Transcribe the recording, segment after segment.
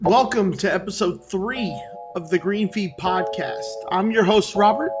Welcome to episode 3 of the Green Feed Podcast. I'm your host,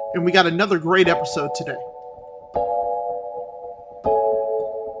 Robert, and we got another great episode today.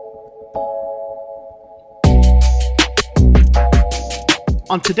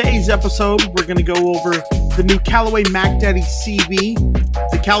 On today's episode, we're going to go over the new Callaway Mack Daddy CB,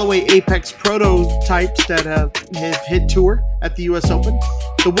 the Callaway Apex prototypes that have hit tour at the US Open,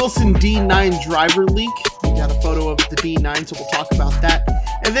 the Wilson D9 driver leak. We got a photo of the D9, so we'll talk about that.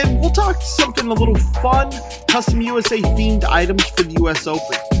 And then we'll talk something a little fun, custom USA themed items for the US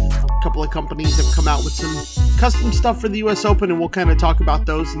Open. A couple of companies have come out with some custom stuff for the US Open, and we'll kind of talk about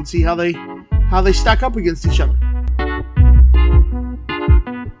those and see how they stack up against each other.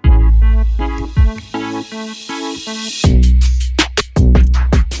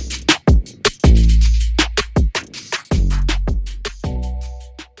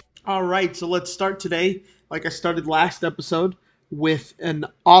 All right, so let's start today, like I started last episode, with an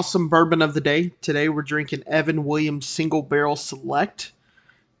awesome bourbon of the day. Today we're drinking Evan Williams Single Barrel Select.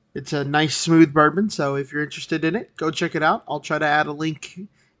 It's a nice smooth bourbon, so if you're interested in it, go check it out. I'll try to add a link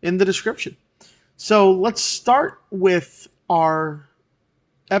in the description. So let's start with our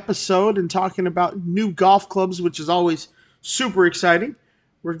episode and talking about new golf clubs, which is always super exciting.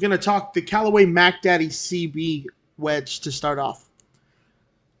 We're going to talk the Callaway Mack Daddy CB wedge to start off.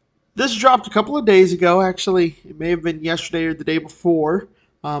 This dropped a couple of days ago. Actually, it may have been yesterday or the day before,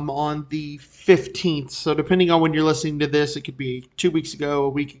 on the 15th. So depending on when you're listening to this, it could be 2 weeks ago, a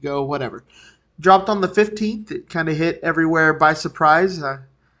week ago, whatever. Dropped on the 15th. It kind of hit everywhere by surprise.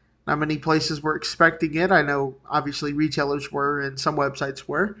 Not many places were expecting it. I know, obviously, retailers were and some websites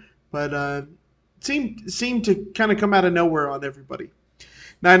were, but it seemed to kind of come out of nowhere on everybody.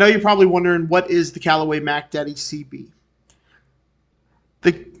 Now, I know you're probably wondering, what is the Callaway Mack Daddy CB?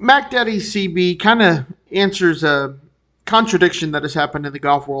 The Mack Daddy CB kind of answers a contradiction that has happened in the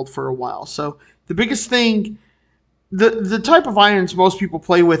golf world for a while. So the biggest thing, the type of irons most people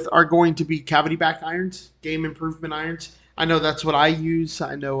play with are going to be cavity back irons, game improvement irons. I know that's what I use.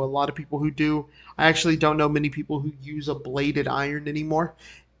 I know a lot of people who do. I actually don't know many people who use a bladed iron anymore.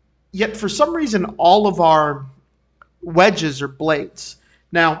 Yet for some reason, all of our wedges are blades.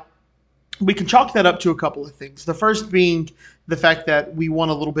 Now, we can chalk that up to a couple of things. The first being the fact that we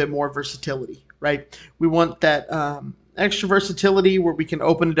want a little bit more versatility, right? We want that extra versatility where we can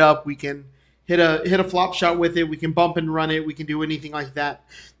open it up, we can hit a flop shot with it, we can bump and run it, we can do anything like that.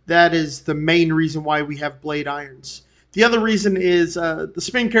 That is the main reason why we have blade irons. The other reason is the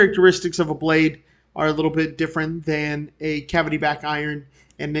spin characteristics of a blade are a little bit different than a cavity back iron,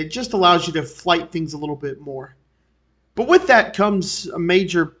 and it just allows you to flight things a little bit more. But with that comes a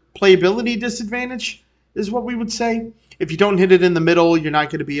major playability disadvantage, is what we would say. If you don't hit it in the middle, you're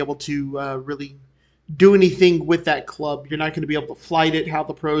not going to be able to really do anything with that club. You're not going to be able to flight it how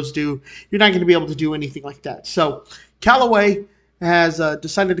the pros do. You're not going to be able to do anything like that. So Callaway has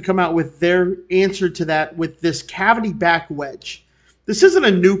decided to come out with their answer to that with this cavity back wedge. This isn't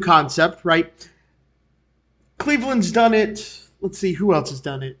a new concept, right? Cleveland's done it. Let's see, who else has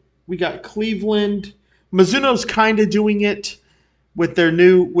done it? We got Cleveland. Mizuno's kind of doing it with their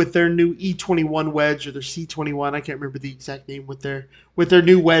new E21 wedge, or their C21. I can't remember the exact name, with their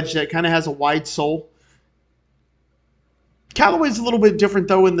new wedge that kind of has a wide sole. Callaway's a little bit different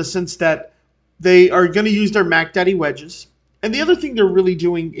though, in the sense that they are going to use their Mack Daddy wedges. And the other thing they're really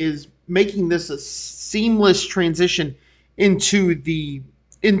doing is making this a seamless transition into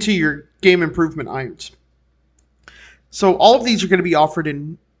your game improvement irons. So all of these are going to be offered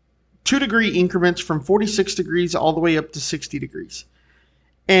in 2-degree increments from 46 degrees all the way up to 60 degrees.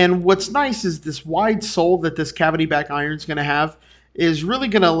 And what's nice is this wide sole that this cavity back iron is going to have is really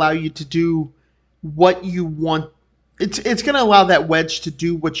going to allow you to do what you want. It's going to allow that wedge to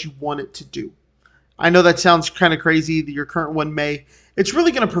do what you want it to do. I know that sounds kind of crazy, that your current one may. It's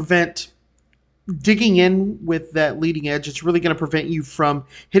really going to prevent digging in with that leading edge. It's really going to prevent you from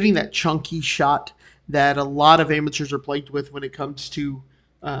hitting that chunky shot that a lot of amateurs are plagued with when it comes to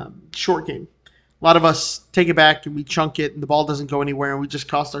short game. A lot of us take it back and we chunk it and the ball doesn't go anywhere and we just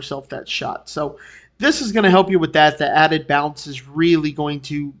cost ourselves that shot. So this is going to help you with that. The added bounce is really going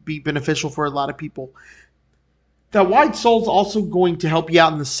to be beneficial for a lot of people. That wide sole is also going to help you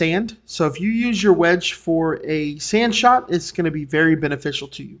out in the sand. So if you use your wedge for a sand shot, it's going to be very beneficial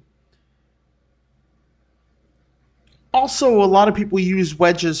to you. Also, a lot of people use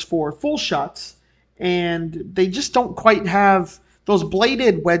wedges for full shots, and they just don't quite have, those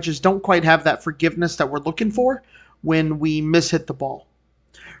bladed wedges don't quite have that forgiveness that we're looking for when we mishit the ball.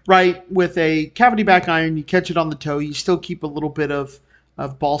 Right? With a cavity back iron, you catch it on the toe, you still keep a little bit of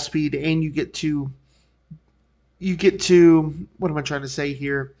ball speed, and you get to you get to, what am I trying to say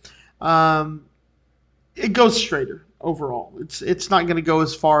here? Um, it goes straighter overall. It's not going to go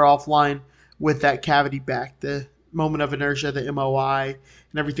as far offline with that cavity back. The moment of inertia, the MOI,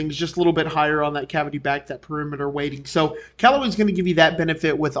 and everything is just a little bit higher on that cavity back, that perimeter weighting. So Callaway's going to give you that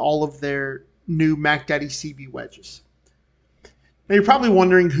benefit with all of their new Mack Daddy CB wedges. Now you're probably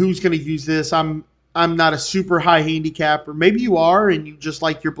wondering who's going to use this. I'm not a super high handicap, or maybe you are and you just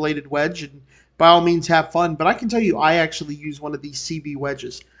like your bladed wedge, and by all means have fun. But I can tell you, I actually use one of these CB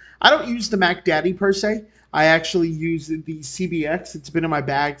wedges. I don't use the Mack Daddy per se. I actually use the CBX. It's been in my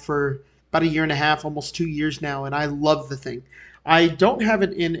bag for about a year and a half, almost 2 years now, and I love the thing. I don't have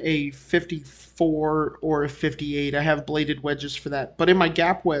it in a 54 or a 58. I have bladed wedges for that. But in my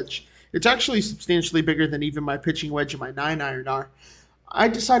gap wedge, it's actually substantially bigger than even my pitching wedge and my 9-iron are. I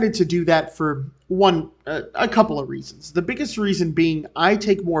decided to do that for a couple of reasons. The biggest reason being I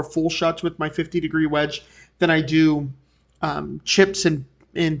take more full shots with my 50-degree wedge than I do chips and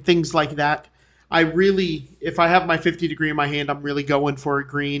things like that. I really, if I have my 50-degree in my hand, I'm really going for a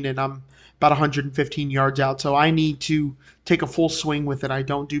green, and I'm about 115 yards out. So I need to take a full swing with it. I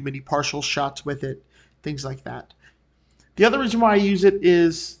don't do many partial shots with it, things like that. The other reason why I use it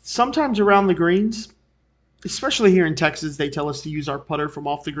is sometimes around the greens, especially here in Texas, they tell us to use our putter from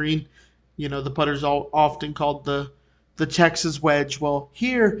off the green. You know, the putter's often called the Texas wedge. Well,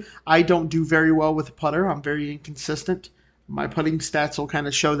 here I don't do very well with the putter. I'm very inconsistent. My putting stats will kind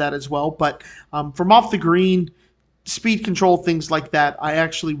of show that as well. But from off the green, speed control, things like that, I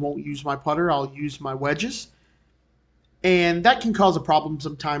actually won't use my putter. I'll use my wedges. And that can cause a problem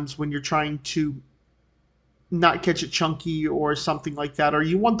sometimes when you're trying to not catch it chunky or something like that, or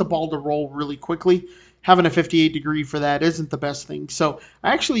you want the ball to roll really quickly. Having a 58 degree for that isn't the best thing. So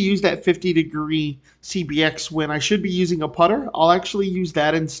I actually use that 50 degree CBX when I should be using a putter. I'll actually use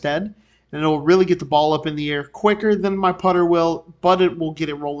that instead, and it'll really get the ball up in the air quicker than my putter will, but it will get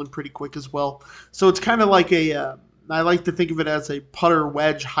it rolling pretty quick as well. So it's kind of like I like to think of it as a putter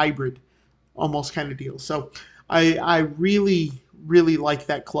wedge hybrid almost kind of deal. So I really, really like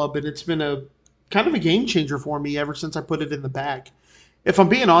that club, and it's been a kind of a game changer for me ever since I put it in the bag. If I'm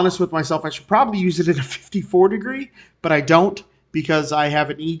being honest with myself, I should probably use it at a 54 degree, but I don't because I have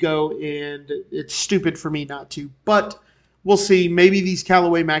an ego and it's stupid for me not to. But we'll see. Maybe these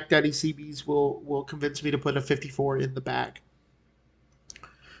Callaway Mack Daddy CBs will convince me to put a 54 in the bag. A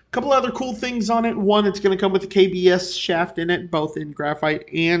couple other cool things on it. One, it's going to come with a KBS shaft in it, both in graphite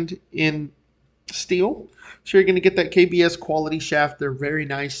and in steel. So you're going to get that KBS quality shaft. They're very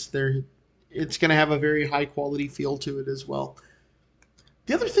nice. It's going to have a very high quality feel to it as well.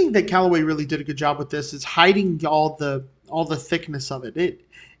 The other thing that Callaway really did a good job with this is hiding all the thickness of it.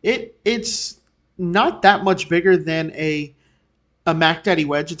 It's not that much bigger than a Mack Daddy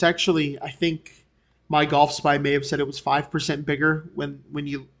wedge. It's actually, I think my Golf Spy may have said it was 5% bigger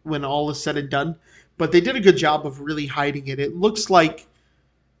when all is said and done. But they did a good job of really hiding it. It looks like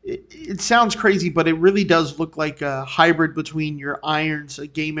it sounds crazy, but it really does look like a hybrid between your irons, a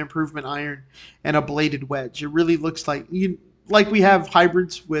game improvement iron, and a bladed wedge. It really looks like we have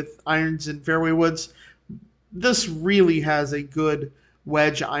hybrids with irons and fairway woods. This really has a good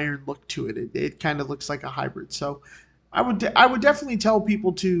wedge iron look to it. It kind of looks like a hybrid. So I would definitely tell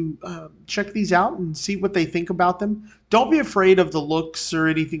people to check these out and see what they think about them. Don't be afraid of the looks or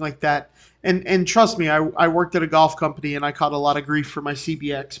anything like that. And trust me, I worked at a golf company and I caught a lot of grief for my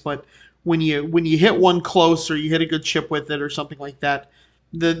CBX. But when you hit one close or you hit a good chip with it or something like that,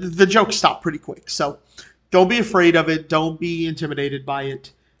 the jokes stop pretty quick. So don't be afraid of it. Don't be intimidated by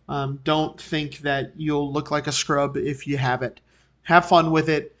it. Don't think that you'll look like a scrub if you have it. Have fun with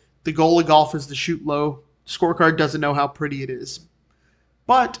it. The goal of golf is to shoot low. Scorecard doesn't know how pretty it is.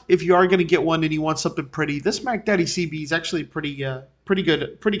 But if you are going to get one and you want something pretty, this Mack Daddy CB is actually a pretty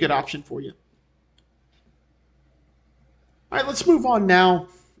good option for you. All right, let's move on now.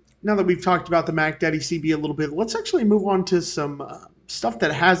 Now that we've talked about the Mack Daddy CB a little bit, let's actually move on to some stuff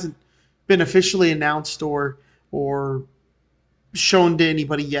that hasn't been officially announced or shown to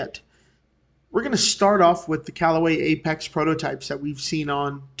anybody yet. We're going to start off with the Callaway Apex prototypes that we've seen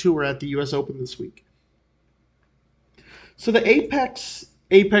on tour at the US Open this week. So the Apex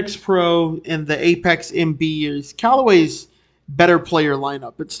Pro, and the Apex MB is Callaway's better player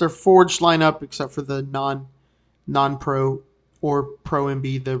lineup. It's their forged lineup, except for the non-pro or Pro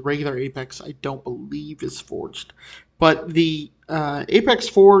MB. The regular Apex, I don't believe, is forged, but the Apex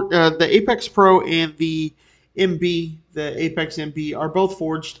Pro and the MB, the Apex MB, are both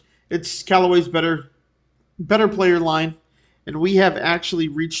forged. It's Callaway's better player line, and we have actually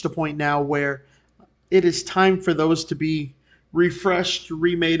reached a point now where it is time for those to be refreshed,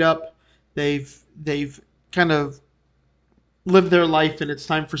 remade up. They've kind of live their life and it's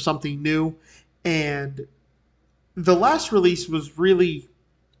time for something new. And the last release was really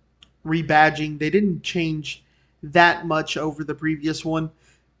rebadging. They didn't change that much over the previous one.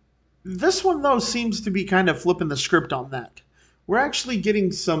 This one, though, seems to be kind of flipping the script on that. We're actually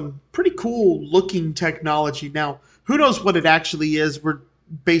getting some pretty cool looking technology. Now, who knows what it actually is? We're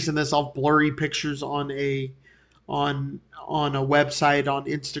basing this off blurry pictures on a website, on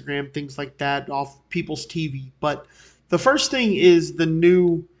Instagram, things like that, off people's TV. But the first thing is the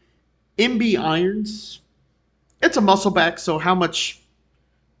new MB irons. It's a muscle back, so how much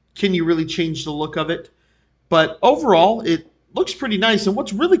can you really change the look of it? But overall, it looks pretty nice. And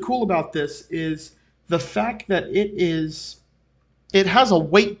what's really cool about this is the fact that it has a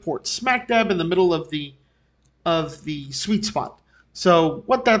weight port smack dab in the middle of the sweet spot. So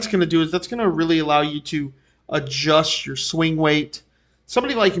what that's going to do is that's going to really allow you to adjust your swing weight.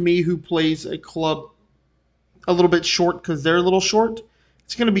 Somebody like me who plays a club a little bit short because they're a little short,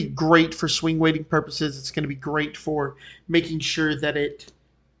 it's going to be great for swing weighting purposes. It's going to be great for making sure that it,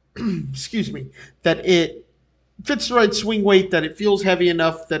 excuse me, that it fits the right swing weight, that it feels heavy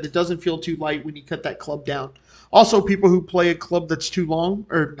enough, that it doesn't feel too light when you cut that club down. Also, people who play a club that's too long,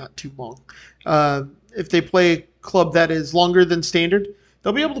 or not too long, if they play a club that is longer than standard,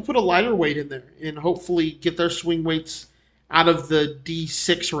 they'll be able to put a lighter weight in there and hopefully get their swing weights out of the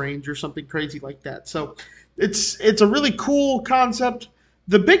D6 range or something crazy like that. So it's a really cool concept.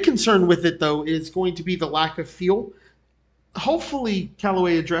 The big concern with it, though, is going to be the lack of feel. Hopefully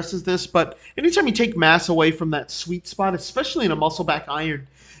Callaway addresses this, but anytime you take mass away from that sweet spot, especially in a muscle back iron,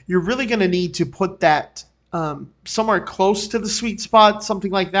 you're really going to need to put that somewhere close to the sweet spot,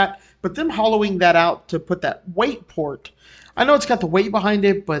 something like that. But them hollowing that out to put that weight port, I know it's got the weight behind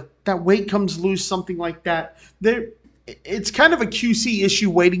it, but that weight comes loose, something like that. It's kind of a QC issue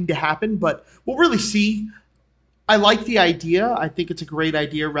waiting to happen, but we'll really see. I like the idea. I think it's a great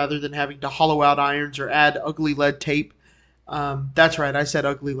idea rather than having to hollow out irons or add ugly lead tape. That's right, I said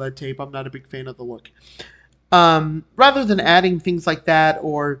ugly lead tape. I'm not a big fan of the look. Rather than adding things like that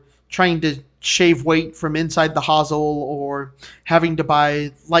or trying to shave weight from inside the hosel or having to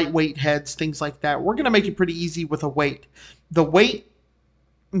buy lightweight heads, things like that, we're going to make it pretty easy with a weight. The weight,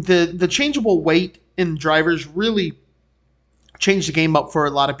 the changeable weight in drivers really changed the game up for a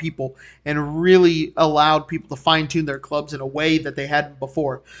lot of people and really allowed people to fine-tune their clubs in a way that they hadn't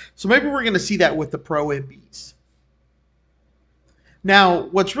before. So maybe we're going to see that with the Pro MBs. Now,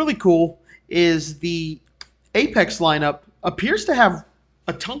 what's really cool is the Apex lineup appears to have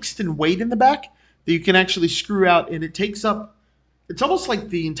a tungsten weight in the back that you can actually screw out, and it takes up, it's almost like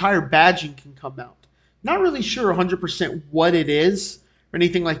the entire badging can come out. Not really sure 100% what it is or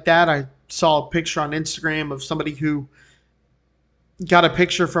anything like that. I saw a picture on Instagram of somebody who got a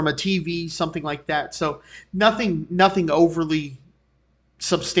picture from a TV, something like that. So nothing overly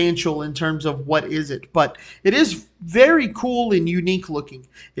substantial in terms of what is it, but it is very cool and unique looking.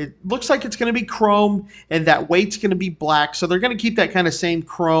 It looks like it's going to be chrome and that weight's going to be black, so they're going to keep that kind of same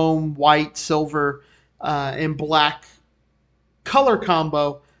chrome, white, silver, and black color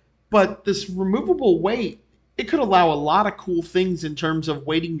combo. But this removable weight, it could allow a lot of cool things in terms of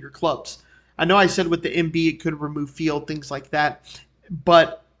weighting your clubs. I know I said with the MB it could remove field, things like that,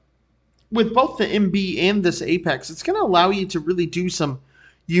 but with both the MB and this Apex, it's going to allow you to really do some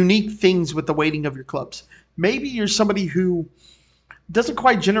unique things with the weighting of your clubs. Maybe you're somebody who doesn't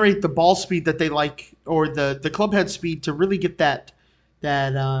quite generate the ball speed that they like or the club head speed to really get that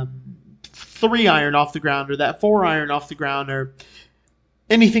 3-iron off the ground or that 4-iron off the ground or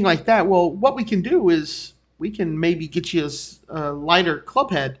anything like that. Well, what we can do is we can maybe get you a lighter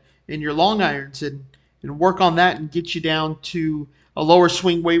club head in your long irons and work on that and get you down to a lower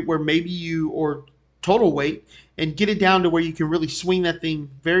swing weight where maybe or total weight, and get it down to where you can really swing that thing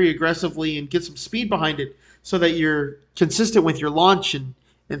very aggressively and get some speed behind it so that you're consistent with your launch and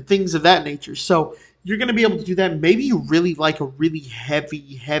things of that nature. So you're going to be able to do that. Maybe you really like a really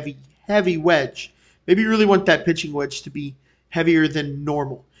heavy wedge. Maybe you really want that pitching wedge to be heavier than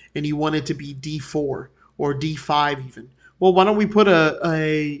normal and you want it to be D4 or D5 even. Well, why don't we put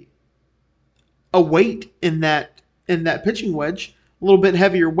a weight in that pitching wedge, a little bit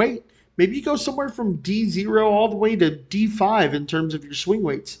heavier weight. Maybe you go somewhere from D0 all the way to D5 in terms of your swing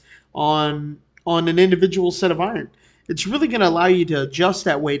weights on an individual set of iron. It's really going to allow you to adjust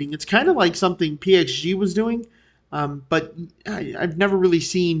that weighting. It's kind of like something PXG was doing, but I've never really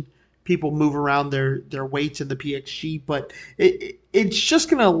seen people move around their weights in the PXG. But it's just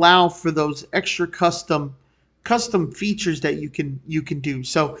going to allow for those extra custom custom features that you can do.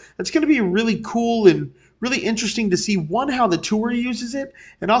 So it's going to be really cool and really interesting to see, one, how the tour uses it,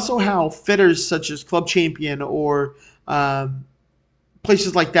 and also how fitters such as Club Champion or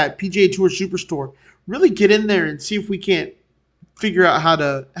places like that, PGA Tour Superstore, really get in there and see if we can't figure out how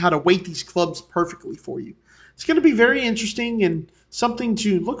to weight these clubs perfectly for you. It's going to be very interesting and something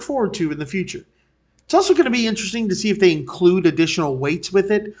to look forward to in the future. It's also going to be interesting to see if they include additional weights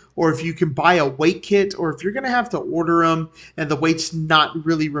with it, or if you can buy a weight kit, or if you're going to have to order them and the weight's not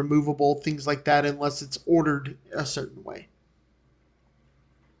really removable, things like that, unless it's ordered a certain way.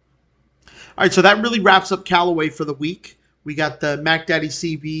 All right, so that really wraps up Callaway for the week. We got the Mack Daddy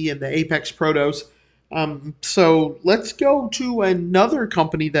CB and the Apex Protos. So let's go to another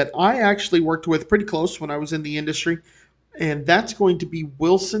company that I actually worked with pretty close when I was in the industry, and that's going to be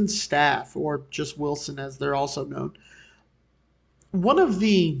Wilson Staff, or just Wilson as they're also known. One of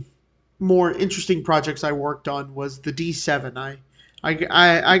the more interesting projects I worked on was the D7.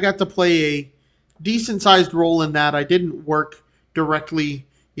 I got to play a decent sized role in that. I didn't work directly,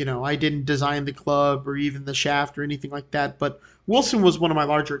 I didn't design the club or even the shaft or anything like that, but Wilson was one of my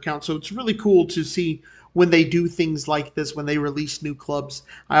larger accounts, so it's really cool to see when they do things like this, when they release new clubs.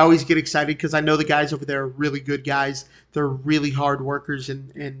 I always get excited because I know the guys over there are really good guys. They're really hard workers,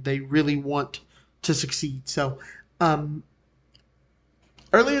 and they really want to succeed. So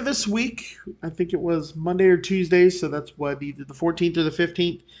earlier this week, I think it was Monday or Tuesday, so that's what, either the 14th or the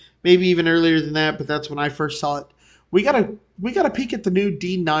 15th, maybe even earlier than that, but that's when I first saw it. We got a peek at the new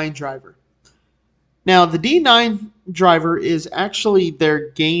D9 driver. Now, the D9 driver is actually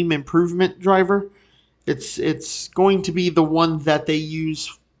their game improvement driver. It's going to be the one that they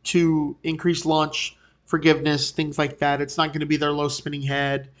use to increase launch forgiveness, things like that. It's not going to be their low spinning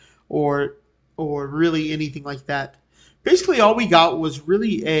head or really anything like that. Basically, all we got was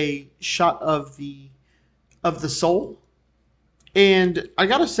really a shot of the sole, and I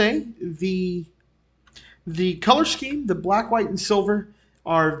gotta say the color scheme, the black, white, and silver,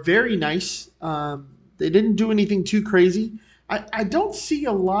 are very nice. They didn't do anything too crazy. I don't see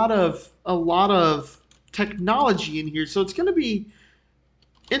a lot of technology in here, so it's going to be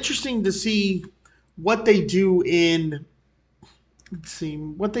interesting to see what they do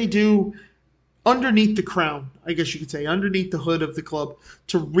what they do underneath the crown, I guess you could say, underneath the hood of the club,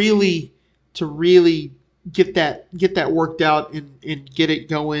 to really get that worked out and get it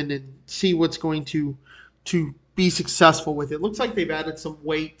going and see what's going to be successful with it. Looks like they've added some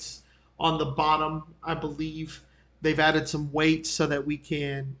weights on the bottom. I believe they've added some weights so that we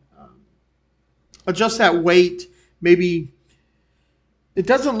can adjust that weight. Maybe it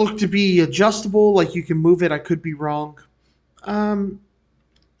doesn't look to be adjustable, like you can move it. I could be wrong.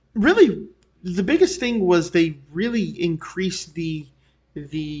 Really, the biggest thing was they really increased the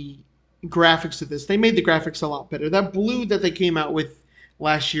graphics of this. They made the graphics a lot better. That blue that they came out with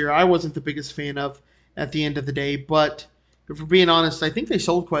last year, I wasn't the biggest fan of at the end of the day, but if we're being honest, I think they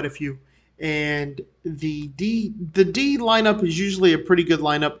sold quite a few. And the D lineup is usually a pretty good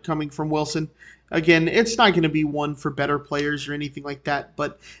lineup coming from Wilson. Again, it's not going to be one for better players or anything like that,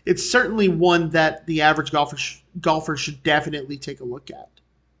 but it's certainly one that the average golfer should definitely take a look at.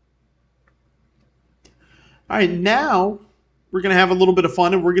 All right, now we're going to have a little bit of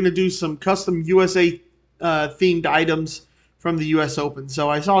fun, and we're going to do some custom USA themed items from the U.S. Open. So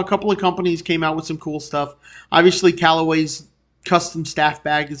I saw a couple of companies came out with some cool stuff. Obviously, Callaway's custom staff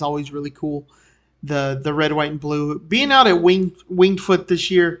bag is always really cool. The red, white, and blue. Being out at Winged Foot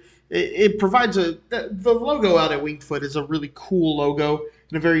this year, it provides the logo out at Winged Foot is a really cool logo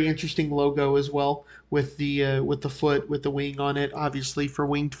and a very interesting logo as well, with the foot with the wing on it, obviously for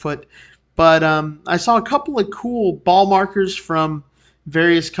Winged Foot. But I saw a couple of cool ball markers from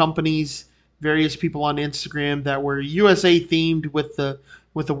various companies, various people on Instagram that were USA themed with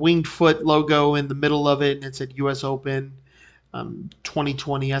the Winged Foot logo in the middle of it, and it said US Open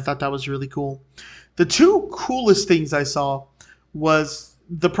 2020. I thought that was really cool. The two coolest things I saw was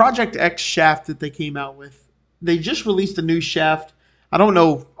the Project X shaft that they came out with. They just released a new shaft. I don't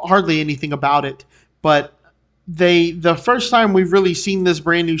know hardly anything about it, but the first time we've really seen this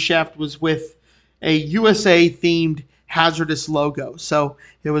brand new shaft was with a USA themed hazardous logo. So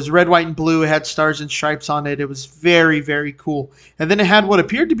it was red, white, and blue. It had stars and stripes on it. It was very, very cool. And then it had what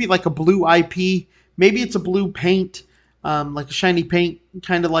appeared to be like a blue IP. Maybe it's a blue paint, like a shiny paint,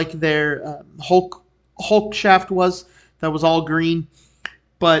 kind of like their Hulk shaft was. That was all green.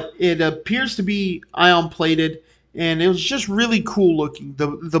 But it appears to be ion plated, and it was just really cool looking.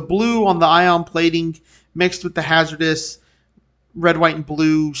 The blue on the ion plating mixed with the hazardous red, white, and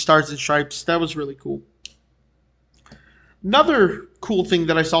blue stars and stripes. That was really cool. Another cool thing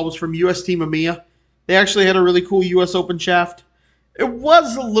that I saw was from US Team EMEA. They actually had a really cool U.S. Open shaft. It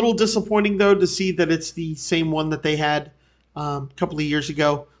was a little disappointing, though, to see that it's the same one that they had a couple of years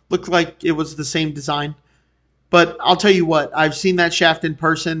ago. Looked like it was the same design. But I'll tell you what, I've seen that shaft in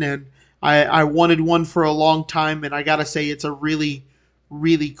person, and I wanted one for a long time, and I gotta say it's a really,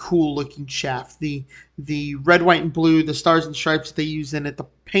 really cool looking shaft. The red, white, and blue, the stars and stripes that they use in it, the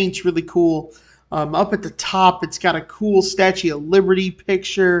paint's really cool. Up at the top, it's got a cool Statue of Liberty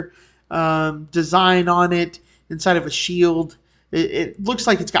picture design on it inside of a shield. It looks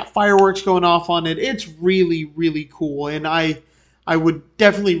like it's got fireworks going off on it. It's really, really cool, and I would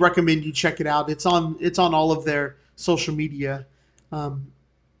definitely recommend you check it out. It's on all of their social media. Um,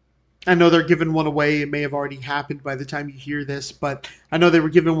 I know they're giving one away. It may have already happened by the time you hear this, but I know they were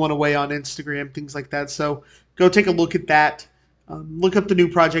giving one away on Instagram, things like that. So go take a look at that. Look up the new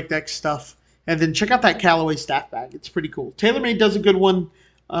Project X stuff, and then check out that Callaway staff bag. It's pretty cool. TaylorMade does a good one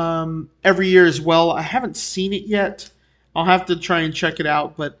every year as well. I haven't seen it yet. I'll have to try and check it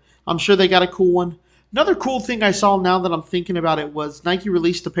out, but I'm sure they got a cool one. Another cool thing I saw now that I'm thinking about it was Nike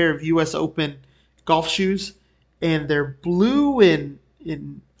released a pair of U.S. Open golf shoes, and they're blue and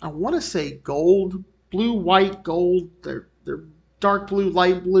in I want to say gold, blue, white, gold. They're dark blue,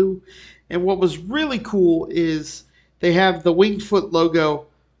 light blue, and what was really cool is they have the Winged Foot logo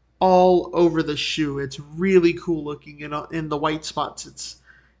all over the shoe. It's really cool looking in the white spots.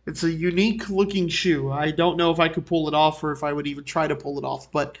 It's a unique looking shoe. I don't know if I could pull it off or if I would even try to pull it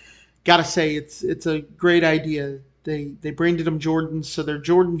off, but gotta say it's a great idea. They branded them Jordans, so they're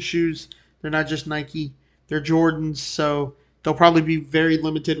Jordan shoes. They're not just Nike. They're Jordans, so they'll probably be very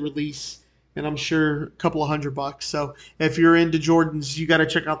limited release, and I'm sure a couple of $100. So if you're into Jordans, you got to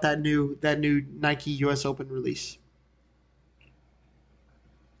check out that new Nike US Open release.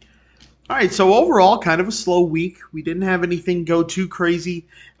 All right, so overall, kind of a slow week. We didn't have anything go too crazy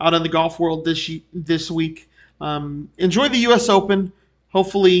out in the golf world this week. Enjoy the U.S. Open.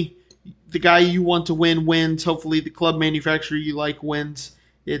 Hopefully, the guy you want to win wins. Hopefully, the club manufacturer you like wins.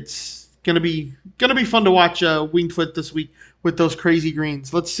 It's gonna be fun to watch Winged Foot this week with those crazy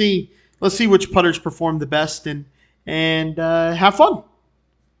greens. Let's see which putters perform the best and have fun.